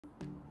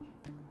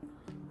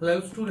Hello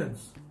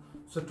students.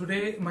 So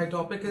today my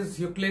topic is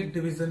Euclid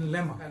division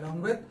lemma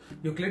along with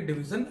Euclid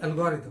division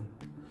algorithm.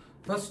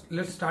 First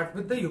let's start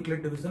with the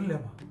Euclid division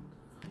lemma.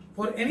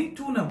 For any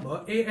two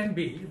number a and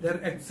b, there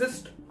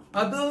exist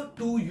other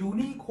two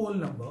unique whole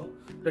number,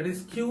 that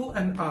is q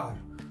and r,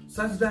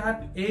 such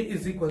that a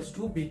is equals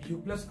to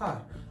bq plus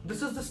r.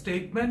 This is the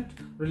statement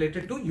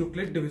related to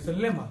Euclid division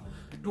lemma.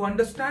 To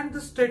understand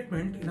this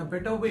statement in a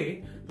better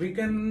way, we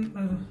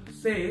can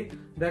say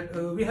that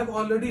we have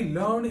already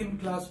learned in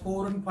class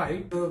 4 and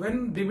 5,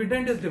 when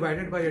dividend is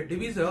divided by a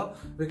divisor,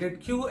 we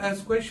get q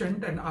as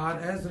quotient and r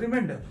as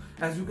remainder.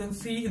 As you can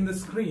see in the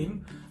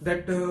screen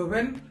that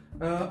when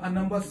a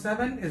number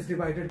 7 is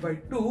divided by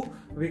 2,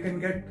 we can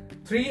get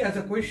 3 as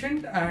a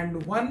quotient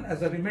and 1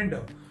 as a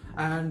remainder.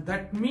 And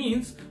that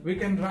means we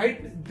can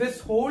write this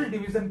whole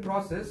division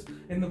process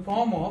in the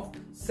form of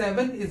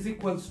 7 is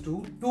equals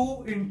to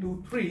 2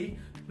 into 3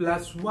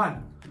 plus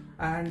 1.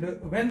 And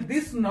when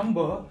this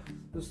number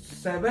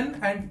 7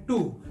 and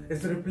 2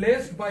 is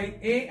replaced by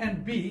a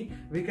and b,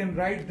 we can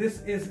write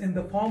this is in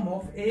the form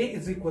of a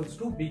is equals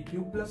to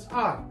bq plus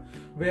r,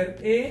 where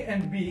a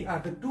and b are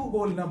the two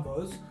whole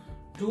numbers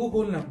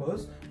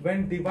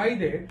when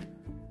divided,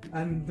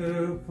 and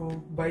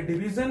by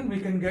division we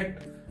can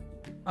get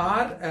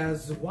r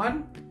as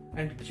 1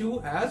 and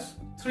q as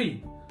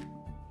 3.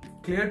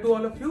 Clear to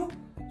all of you?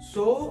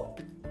 So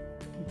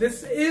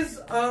this is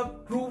a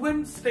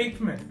proven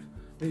statement.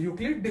 The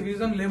Euclid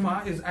division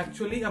lemma is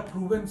actually a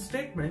proven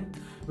statement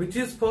which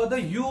is further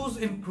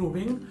used in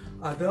proving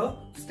other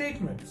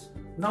statements.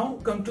 Now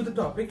come to the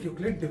topic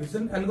Euclid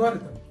division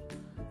algorithm.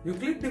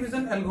 Euclid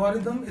division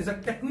algorithm is a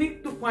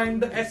technique to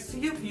find the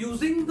SCF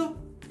using the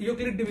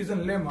Euclid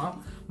division lemma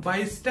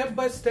by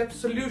step-by-step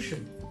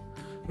solution.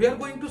 We are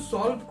going to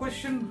solve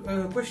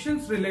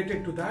questions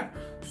related to that.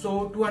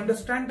 So to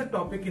understand the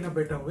topic in a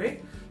better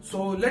way,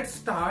 so let's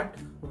start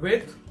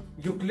with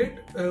Euclid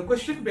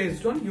question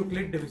based on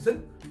Euclid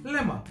division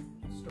lemma.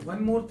 So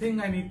one more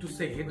thing I need to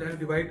say, when I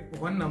divide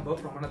one number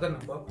from another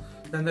number,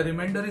 then the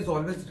remainder is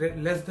always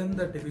less than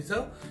the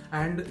divisor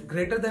and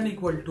greater than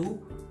equal to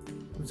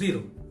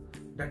 0.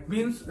 That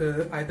means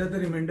either the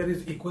remainder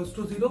is equals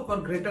to 0 or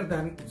greater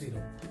than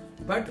 0,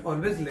 but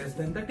always less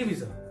than the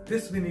divisor.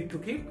 This we need to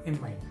keep in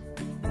mind.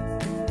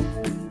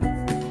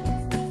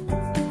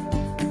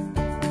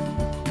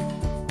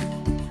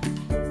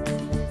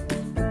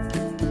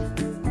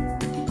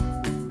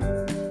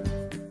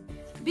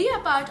 Be a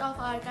part of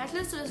our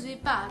Catalyst Recipe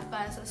path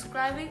by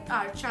subscribing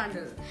our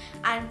channel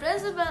and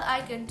press the bell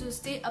icon to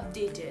stay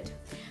updated.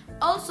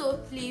 Also,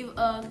 leave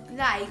a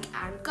like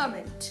and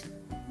comment.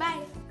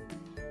 Bye.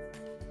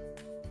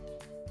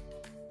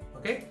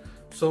 Okay,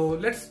 so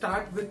let's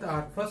start with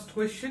our first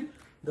question.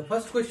 The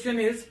first question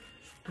is,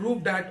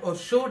 prove that or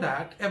show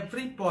that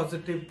every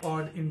positive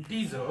odd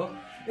integer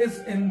is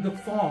in the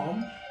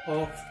form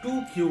of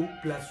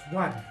 2q plus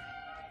 1.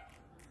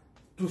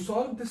 To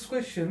solve this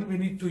question, we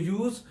need to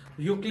use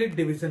Euclid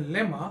division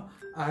lemma.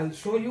 I'll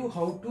show you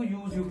how to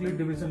use Euclid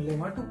division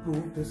lemma to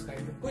prove this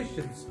kind of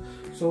questions.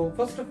 So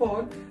first of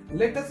all,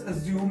 let us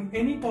assume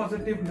any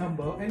positive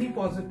number, any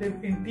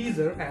positive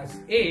integer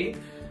as a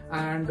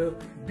and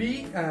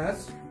b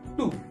as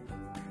 2.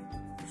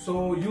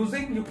 So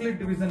using Euclid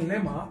division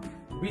lemma,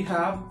 we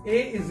have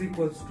a is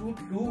equals to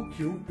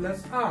 2q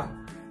plus r,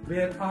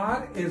 where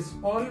r is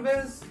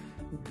always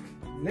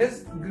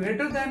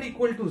greater than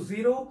equal to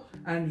 0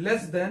 and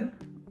less than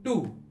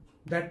 2.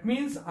 That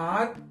means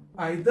r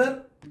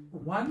either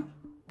 1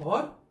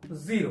 or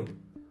 0.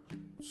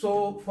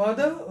 So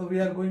further we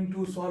are going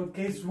to solve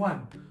case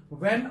 1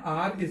 when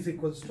r is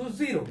equals to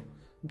 0.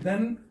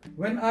 Then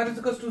when r is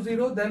equals to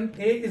 0, then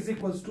a is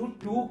equals to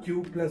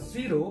 2q plus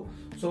 0.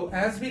 So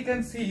as we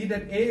can see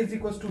that a is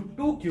equals to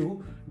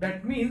 2q,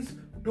 that means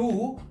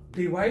 2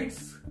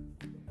 divides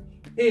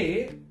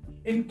a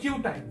in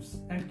q times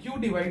and q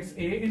divides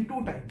a in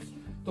 2 times.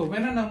 So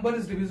when a number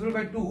is divisible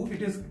by 2,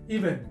 it is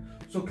even.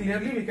 So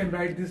clearly we can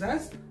write this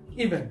as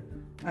even.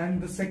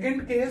 And the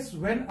second case,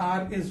 when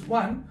r is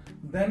 1,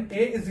 then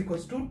a is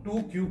equals to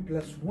 2q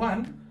plus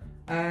 1.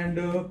 And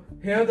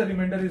here the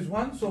remainder is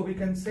 1, so we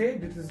can say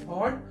this is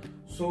odd.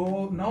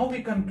 So now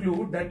we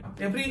conclude that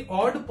every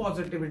odd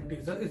positive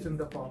integer is in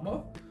the form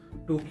of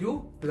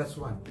 2q plus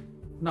 1.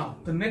 Now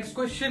the next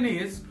question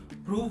is,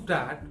 prove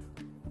that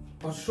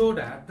or show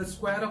that the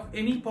square of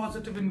any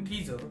positive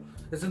integer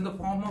is in the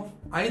form of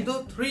either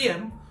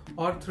 3m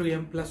or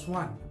 3m plus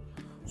 1.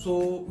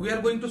 So we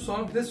are going to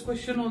solve this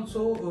question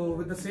also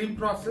with the same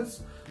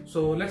process.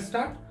 So let's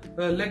start.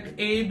 Let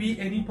a be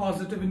any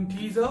positive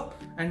integer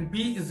and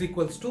b is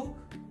equals to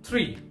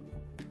 3.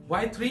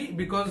 Why 3?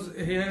 Because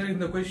here in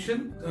the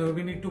question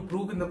we need to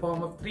prove in the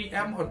form of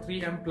 3m or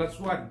 3m plus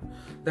 1.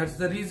 That's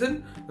the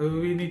reason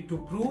we need to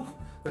prove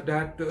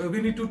that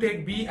we need to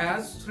take b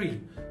as 3.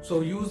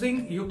 So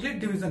using Euclid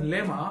division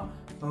lemma,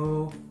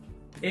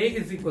 a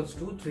is equals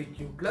to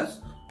 3q plus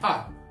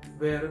r,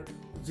 where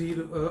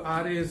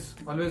r is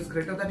always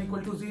greater than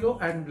equal to 0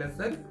 and less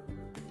than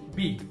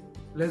b.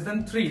 less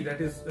than 3,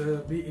 that is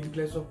b in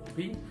place of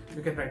b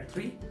we can write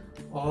 3,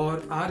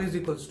 or r is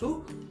equals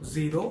to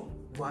 0,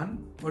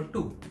 1 or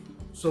 2.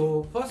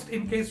 So first,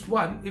 in case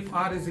 1, if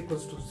r is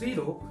equals to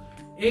 0,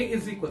 a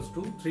is equals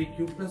to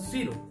 3q plus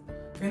 0.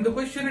 In the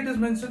question it is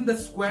mentioned the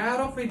square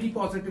of any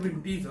positive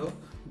integer.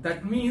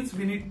 That means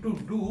we need to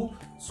do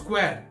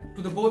square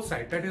to the both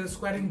side, that is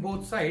squaring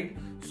both side.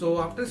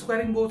 So after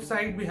squaring both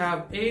side, we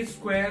have a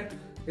square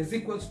is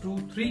equals to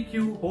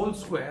 3q whole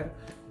square,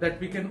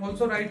 that we can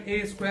also write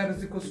a square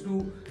is equals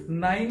to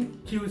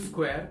 9q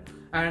square,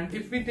 and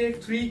if we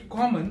take 3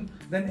 common,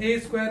 then a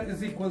square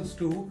is equals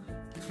to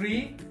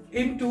 3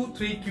 into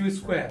 3q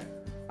square.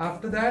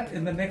 After that,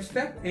 in the next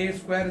step, a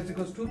square is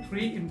equals to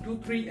 3 into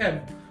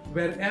 3m,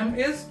 where m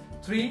is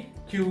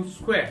 3q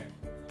square.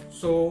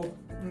 So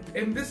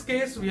in this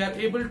case, we are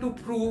able to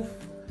prove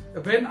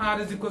when r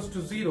is equals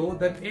to 0,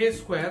 then a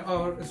square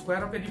or a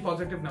square of any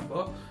positive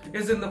number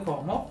is in the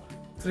form of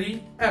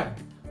 3m.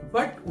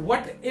 But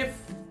what if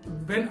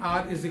when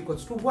r is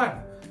equals to 1?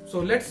 So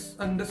let's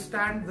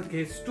understand the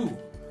case 2.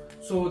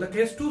 So the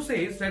case 2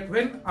 says that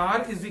when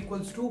r is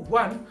equals to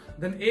 1,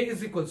 then a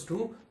is equals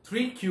to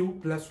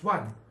 3q plus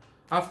 1.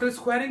 After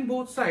squaring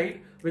both sides,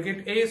 we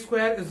get a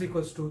square is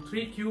equals to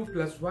 3q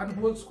plus 1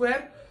 whole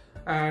square,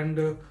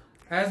 and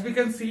as we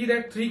can see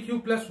that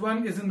 3q plus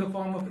 1 is in the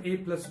form of a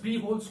plus b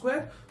whole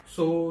square.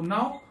 So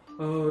now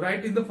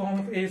write in the form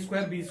of a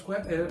square, b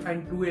square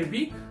and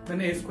 2ab,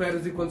 then a square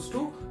is equals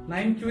to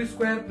 9q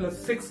square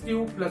plus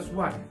 6q plus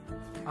 1.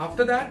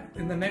 After that,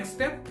 in the next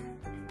step,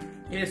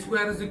 a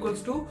square is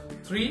equals to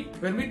 3.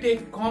 When we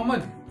take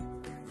common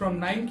from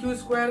 9q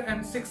square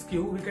and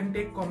 6q, we can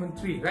take common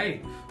 3,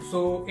 right?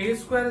 So a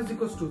square is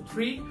equals to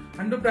 3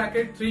 under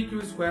bracket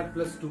 3q square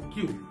plus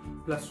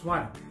 2q plus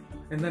 1.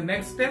 In the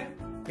next step,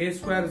 a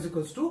square is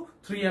equals to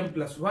 3m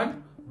plus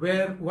 1,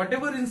 where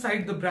whatever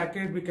inside the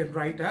bracket we can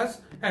write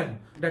as m.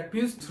 That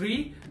means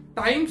 3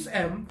 times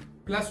m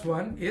plus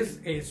 1 is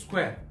a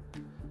square.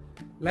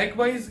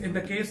 Likewise, in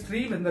the case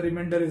 3, when the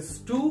remainder is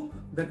 2,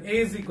 then a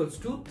is equals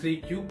to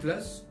 3q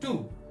plus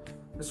 2.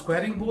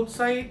 Squaring both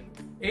sides,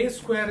 a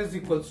square is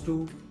equals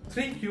to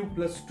 3q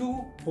plus 2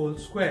 whole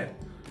square.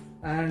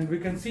 And we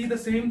can see the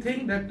same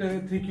thing, that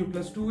 3q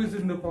plus 2 is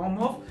in the form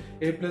of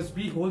a plus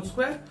b whole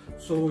square.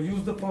 So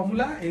use the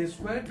formula a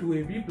square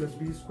 2ab plus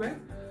b square.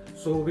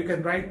 So we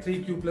can write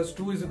 3q plus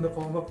 2 is in the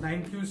form of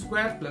 9q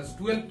square plus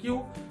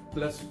 12q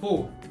plus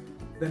 4.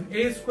 Then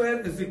a square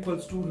is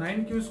equals to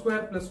 9q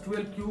square plus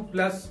 12q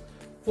plus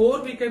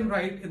 4 we can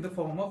write in the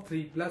form of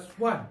 3 plus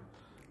 1.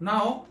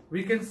 Now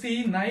we can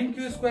see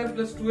 9q square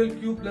plus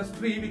 12q plus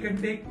 3, we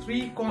can take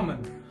 3 common.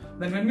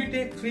 Then when we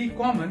take 3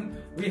 common,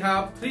 we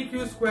have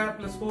 3q square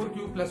plus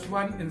 4q plus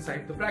 1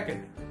 inside the bracket,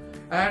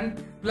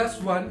 and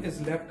plus 1 is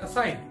left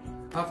aside.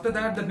 After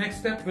that, the next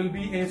step will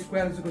be a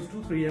square is equals to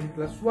 3m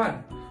plus 1,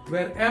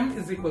 where m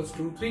is equals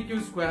to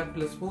 3q square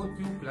plus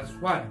 4q plus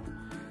 1.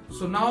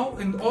 So now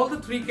in all the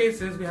 3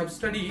 cases we have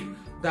studied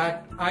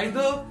that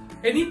either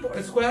any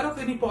square of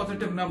any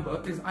positive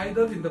number is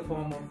either in the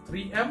form of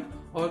 3m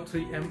or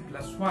 3m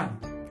plus 1.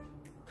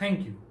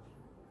 Thank you.